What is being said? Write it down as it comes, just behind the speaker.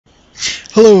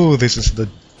Hello, this is the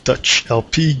Dutch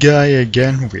LP guy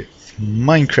again with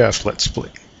Minecraft Let's Play.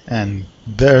 And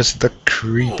there's the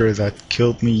creeper that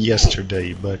killed me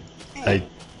yesterday, but I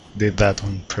did that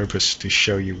on purpose to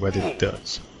show you what it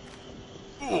does.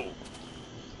 You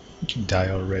can die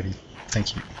already.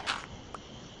 Thank you.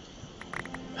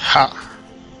 Ha!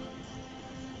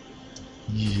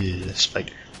 Yeah,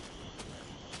 spider.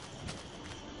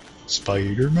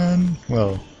 Spider-Man?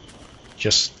 Well,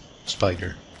 just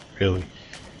spider, really.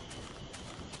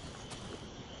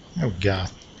 Oh god,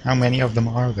 how many of them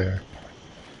are there?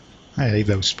 I hate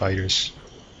those spiders.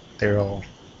 They're all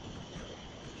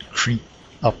creep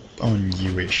up on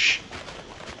you-ish.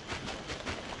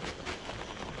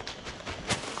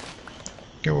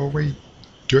 Go away,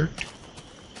 dirt.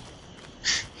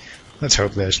 Let's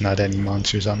hope there's not any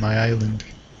monsters on my island.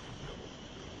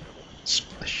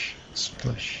 Splash,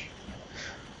 splash.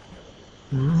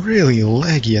 Really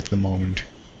laggy at the moment.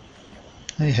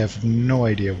 I have no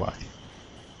idea why.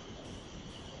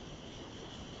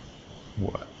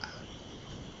 What?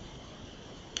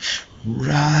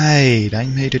 Right, I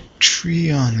made a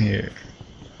tree on here.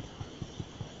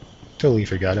 Totally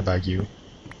forgot about you.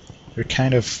 You're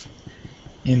kind of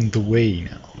in the way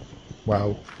now.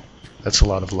 Wow, that's a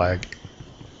lot of lag.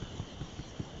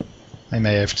 I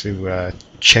may have to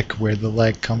check where the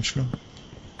lag comes from.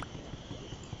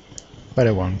 But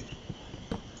I won't.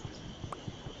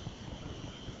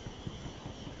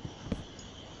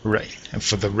 Right, and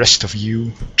for the rest of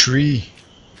you, tree,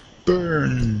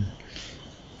 burn!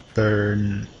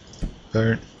 Burn.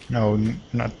 Burn. No,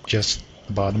 not just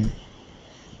the bottom.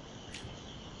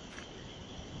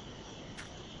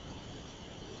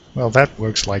 Well, that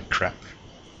works like crap.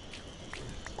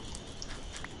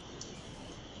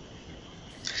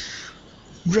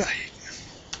 Right.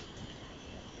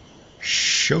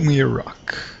 Show me a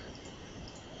rock.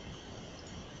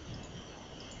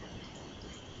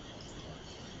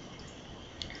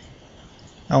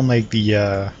 I'll make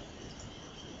the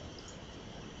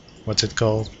what's it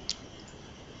called?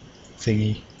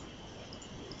 Thingy.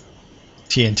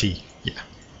 TNT. Yeah.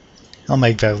 I'll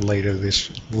make that later this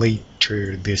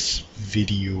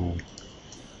video.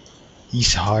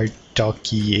 He's hard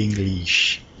talky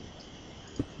English.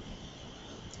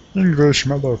 English,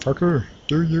 motherfucker.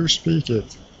 Do you speak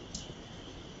it?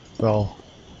 Well,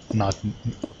 not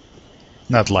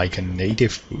like a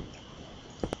native would.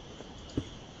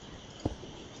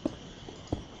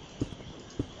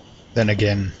 Then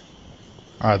again,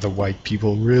 are the white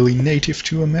people really native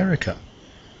to America?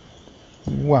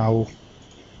 Wow.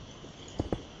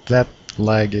 That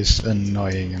lag is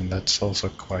annoying, and that's also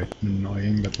quite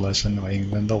annoying, but less annoying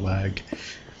than the lag.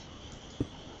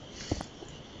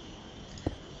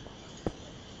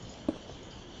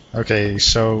 Okay,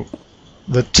 so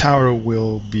the tower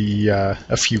will be a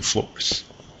few floors.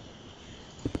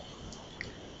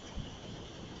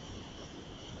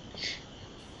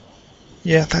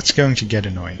 Yeah, that's going to get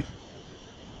annoying.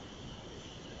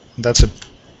 That's a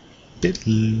bit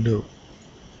low.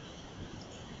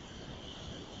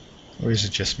 Or is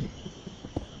it just me?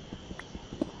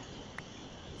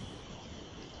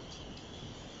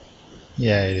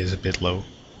 Yeah, it is a bit low.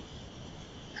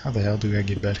 How the hell do I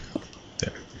get back up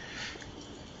there?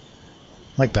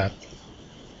 Like that.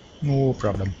 No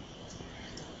problem.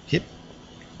 Hit.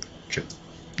 Good.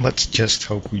 Let's just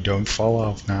hope we don't fall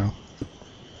off now.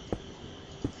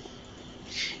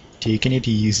 Taking it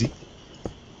easy.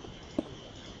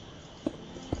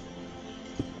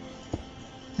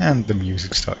 And the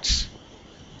music starts.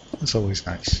 That's always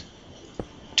nice.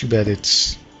 Too bad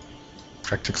it's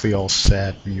practically all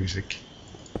sad music.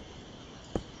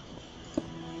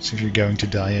 So if you're going to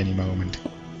die any moment.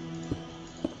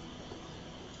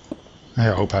 I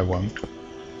hope I won't.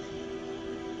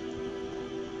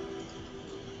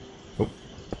 Oh.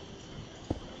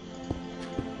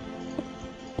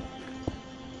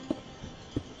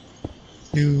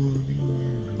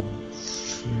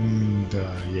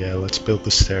 Yeah, let's build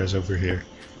the stairs over here.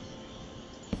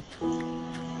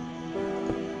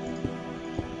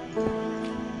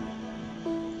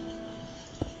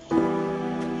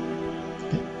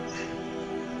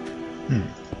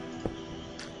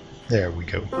 There we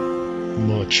go.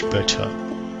 Much better.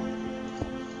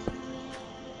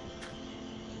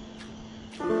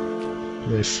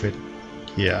 Do I fit?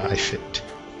 Yeah, I fit.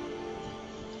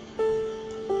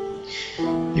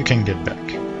 You can get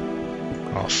back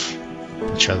off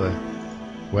each other.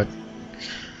 What?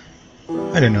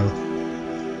 I don't know.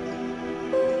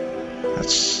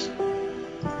 That's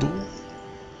bull.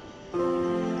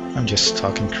 I'm just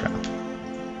talking crap.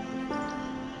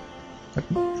 But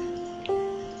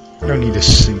I don't need a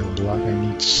single block, I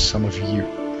need some of you.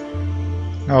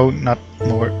 Oh, not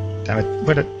more. Damn it.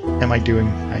 What am I doing?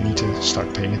 I need to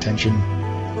start paying attention.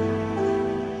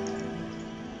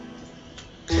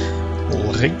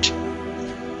 Alright.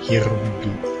 Here we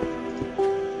go.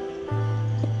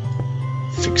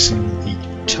 Fixing the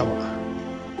tower.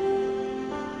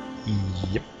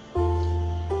 Yep.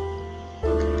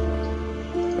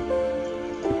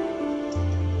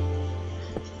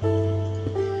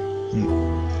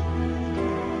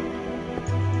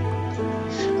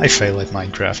 I fail at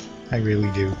Minecraft. I really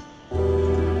do.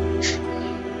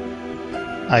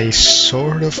 I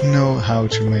sort of know how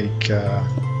to make,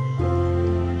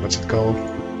 what's it called?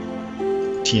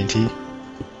 TNT.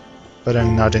 But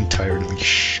I'm not entirely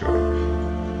sure.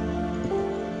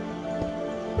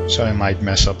 So I might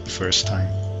mess up the first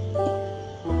time.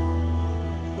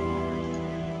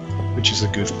 Which is a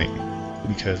good thing.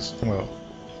 Because, well,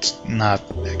 it's not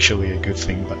actually a good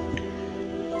thing, but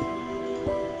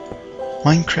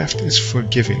Minecraft is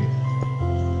forgiving.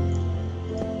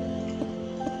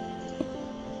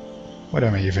 What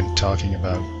am I even talking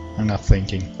about? I'm not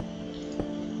thinking.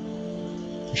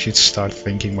 I should start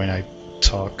thinking when I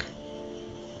talk.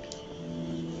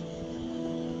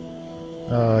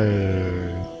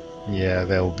 Yeah,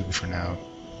 that'll do for now.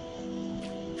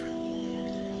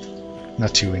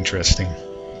 Not too interesting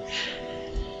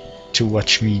to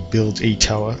watch me build a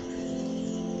tower.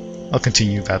 I'll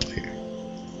continue that later.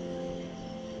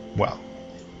 Wow.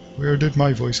 Where did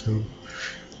my voice go?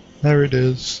 There it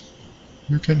is.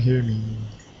 You can hear me.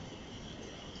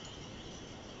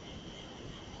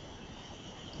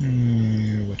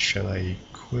 What shall I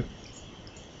equip?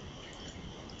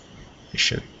 I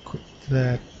should equip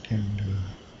that and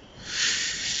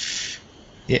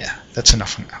yeah, that's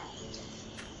enough for now.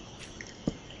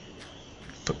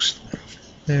 Post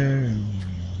there and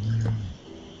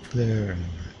there and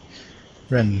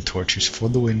random torches for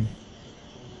the win.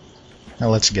 Now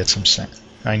let's get some sand.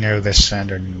 I know there's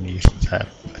sand underneath that,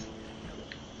 but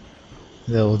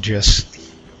they'll just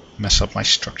mess up my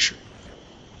structure.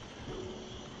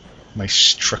 My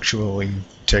structural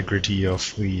integrity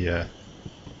of the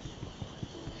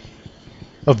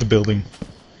building.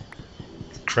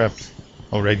 Crap,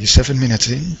 already 7 minutes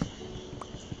in.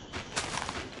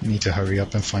 Need to hurry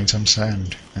up and find some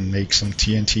sand and make some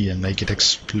TNT and make it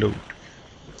explode.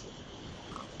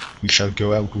 We shall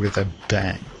go out with a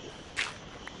bang.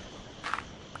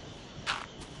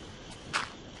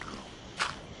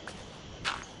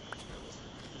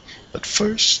 But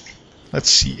first, let's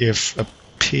see if a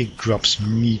pig drops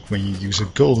meat when you use a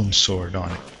golden sword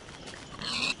on it.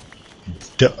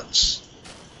 It does.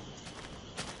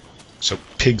 So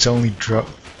pigs only drop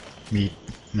meat?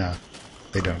 No,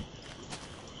 they don't.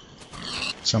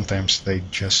 Sometimes they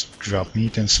just drop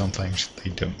meat and sometimes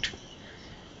they don't.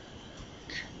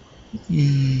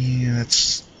 Yeah,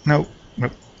 that's... No,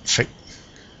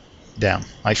 damn,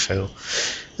 I fail.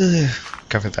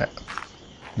 Cover that.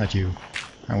 Not you.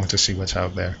 I want to see what's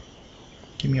out there.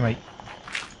 Give me my...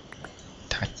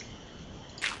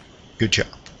 Good job.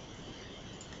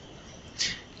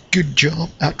 Good job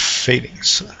at failing,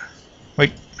 sir.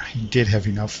 Wait, I did have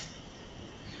enough.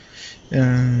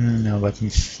 Now let me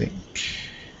think.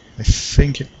 I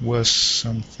think it was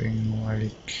something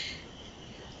like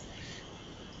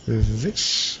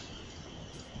this.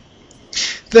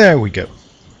 There we go.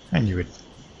 I knew it.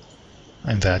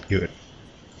 I'm that good.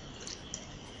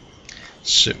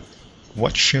 So,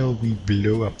 what shall we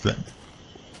blow up then?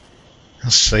 I'll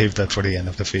save that for the end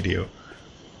of the video.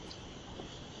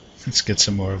 Let's get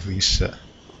some more of these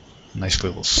nice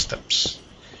little steps,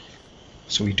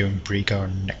 so we don't break our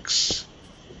necks.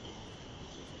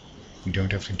 We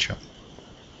don't have to jump,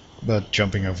 but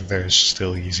jumping over there is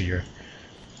still easier.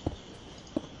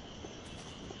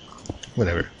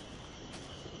 Whatever.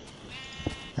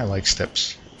 I like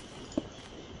steps,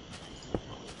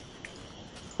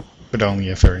 but only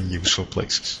if they're in useful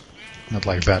places. Not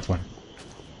like that one.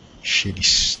 Shitty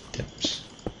steps.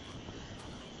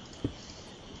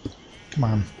 Come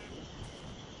on.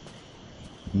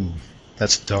 Ooh,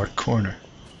 that's a dark corner.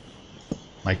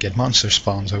 Might get monster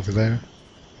spawns over there,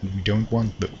 and we don't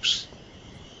want those.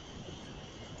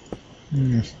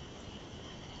 This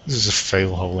is a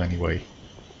fail hole anyway.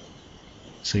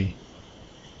 See?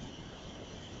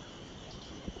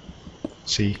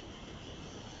 See?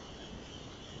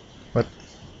 What?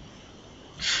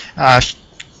 Ah,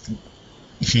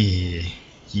 yeah,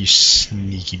 you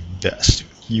sneaky bastard.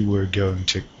 You were going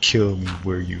to kill me,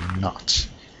 were you not?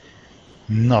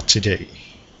 Not today.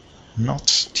 Not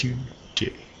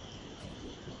today.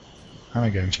 How am I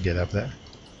going to get up there?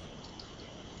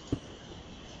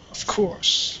 Of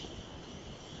course.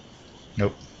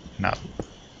 Nope, not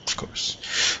of course.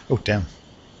 Oh damn,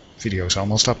 Video's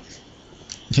almost up.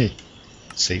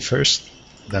 Save first,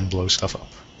 then blow stuff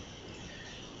up.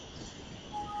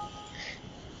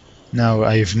 Now,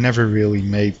 I've never really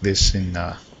made this in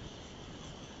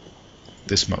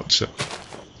this mode, so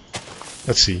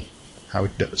let's see how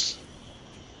it does.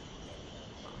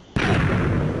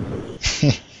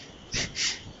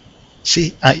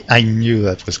 See, I knew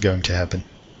that was going to happen.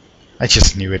 I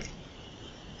just knew it.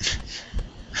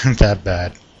 That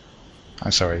bad.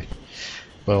 I'm sorry.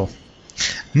 Well,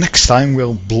 next time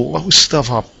we'll blow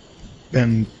stuff up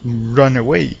and run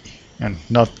away and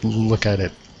not look at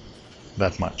it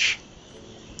that much.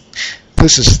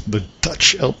 This is the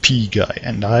Dutch LP guy,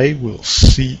 and I will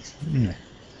see...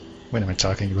 What am I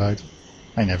talking about?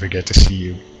 I never get to see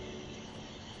you.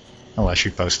 Unless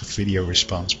you post a video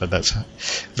response, but that's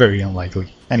very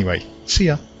unlikely. Anyway, see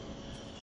ya!